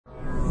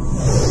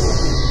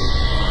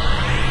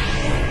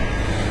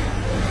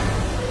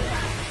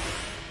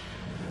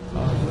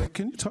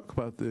can you talk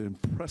about the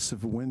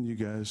impressive win you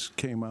guys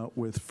came out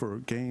with for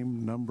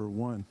game number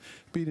 1,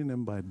 beating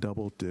them by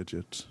double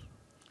digits?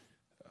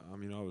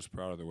 I was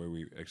proud of the way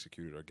we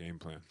executed our game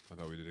plan. I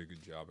thought we did a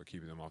good job of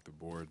keeping them off the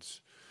boards.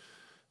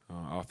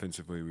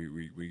 Offensively,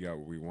 we got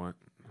what we want.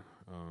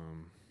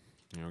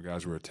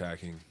 Guys were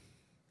attacking.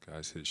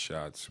 Guys hit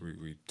shots.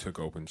 We took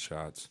open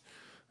shots.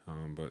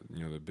 But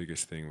the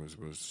biggest thing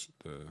was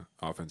the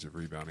offensive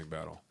rebounding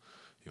battle.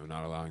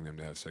 Not allowing them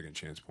to have second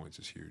chance points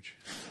is huge.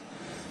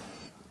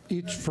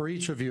 For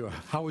each of you,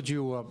 how would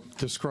you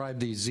describe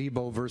the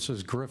Zebo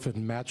versus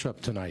Griffin matchup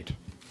tonight?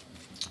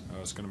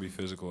 It's going to be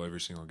physical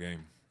every single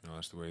game.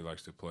 That's the way he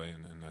likes to play,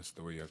 and that's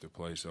the way you have to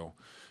play. So,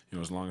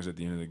 as long as at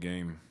the end of the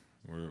game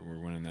we're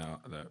winning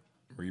that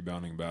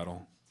rebounding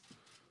battle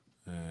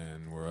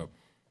and we're up,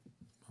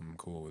 I'm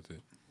cool with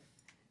it.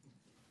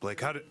 Blake,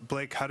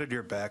 how did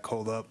your back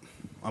hold up?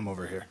 I'm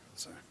over here.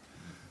 Sorry.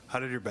 How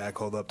did your back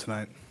hold up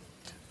tonight?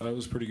 It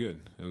was pretty good.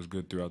 It was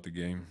good throughout the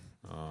game.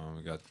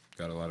 We got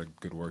a lot of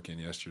good work in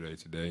yesterday,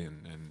 today,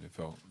 and it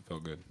felt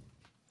good.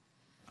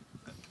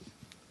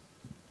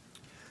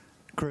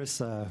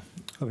 Chris, over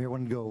here, I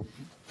wanted to go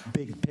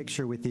big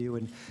picture with you.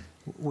 And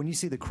when you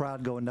see the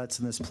crowd going nuts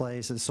in this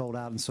place, it's sold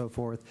out and so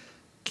forth,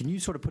 can you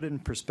sort of put it in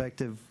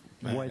perspective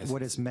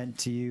what it's meant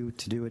to you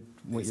to do it,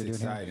 what you're doing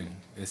exciting. here?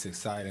 It's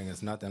exciting.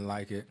 It's nothing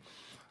like it.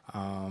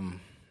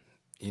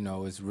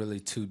 It's really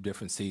two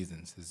different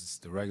seasons. It's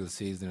the regular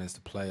season and it's the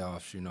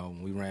playoffs.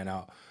 When we ran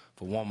out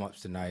for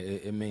warm-ups tonight,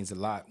 it means a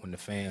lot when the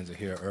fans are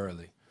here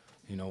early.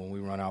 When we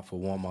run out for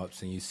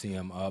warm-ups and you see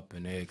them up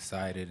and they're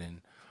excited,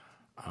 and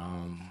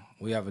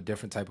we have a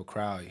different type of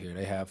crowd here.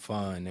 They have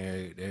fun.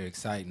 They're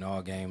exciting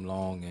all game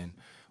long, and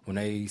when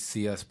they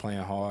see us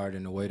playing hard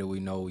in the way that we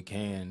know we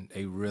can,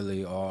 they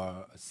really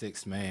are a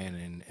sixth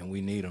man, and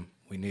we need them.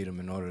 We need them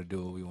in order to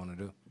do what we want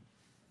to do.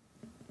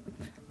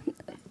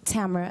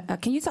 Tamara,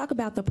 can you talk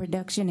about the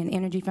production and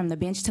energy from the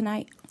bench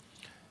tonight?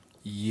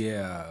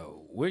 Yeah,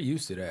 we're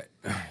used to that.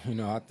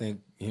 I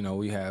think,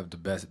 we have the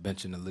best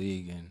bench in the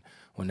league, and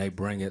when they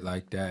bring it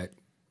like that,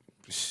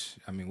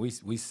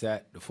 we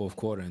sat the fourth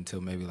quarter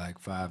until maybe like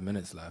 5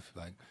 minutes left.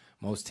 Like,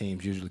 most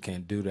teams usually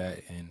can't do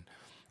that, and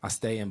I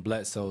stay in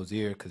Bledsoe's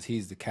ear because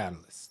he's the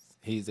catalyst.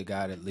 He's the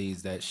guy that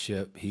leads that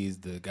ship. He's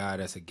the guy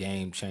that's a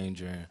game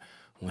changer.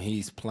 When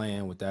he's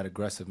playing with that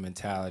aggressive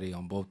mentality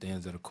on both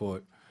ends of the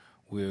court,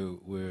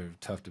 we're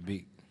tough to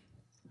beat.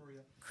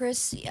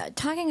 Chris,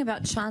 talking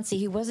about Chauncey,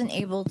 he wasn't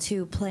able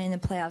to play in the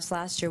playoffs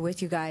last year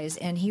with you guys,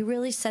 and he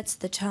really sets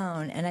the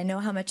tone, and I know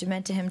how much it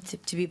meant to him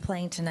to be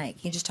playing tonight.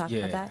 Can you just talk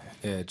about that?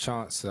 Yeah,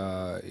 Chauncey,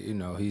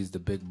 he's the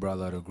big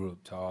brother of the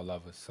group to all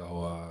of us,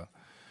 so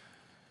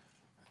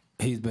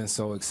he's been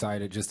so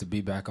excited just to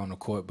be back on the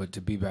court, but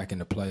to be back in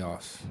the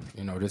playoffs.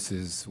 This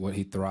is what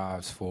he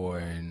thrives for,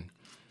 and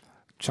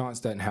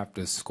Chauncey doesn't have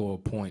to score a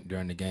point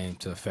during the game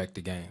to affect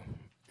the game.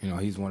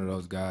 He's one of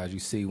those guys you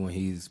see when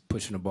he's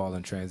pushing the ball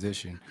in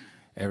transition,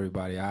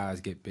 everybody's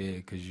eyes get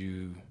big because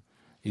you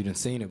done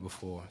seen it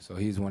before. So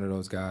he's one of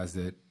those guys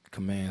that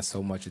commands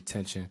so much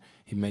attention.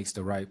 He makes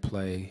the right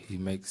play, he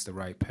makes the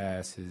right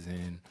passes,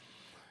 and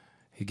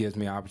he gives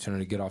me an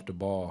opportunity to get off the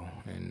ball,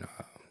 and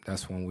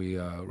that's when we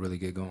really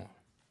get going.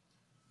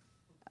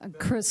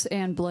 Chris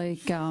and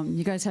Blake,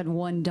 you guys had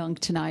one dunk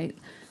tonight,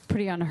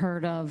 pretty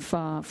unheard of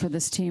for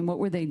this team. What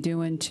were they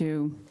doing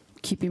to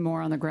keep you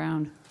more on the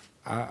ground?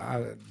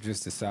 I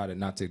just decided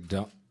not to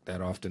dunk that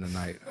often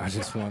tonight. I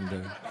just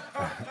wanted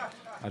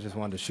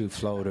to shoot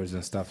floaters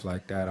and stuff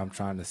like that. I'm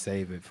trying to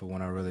save it for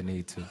when I really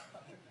need to.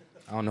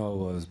 I don't know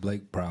if it was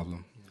Blake's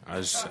problem. I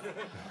just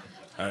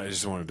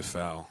wanted to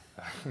foul.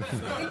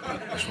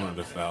 I just wanted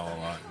to foul a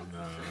lot.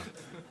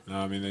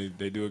 And,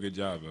 they do a good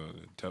job.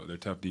 They're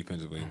tough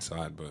defensively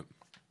inside, but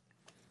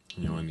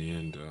in the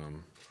end,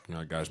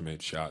 guys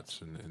made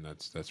shots, and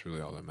that's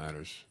really all that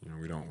matters.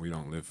 We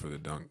don't live for the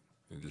dunk.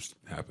 It just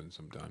happens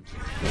sometimes.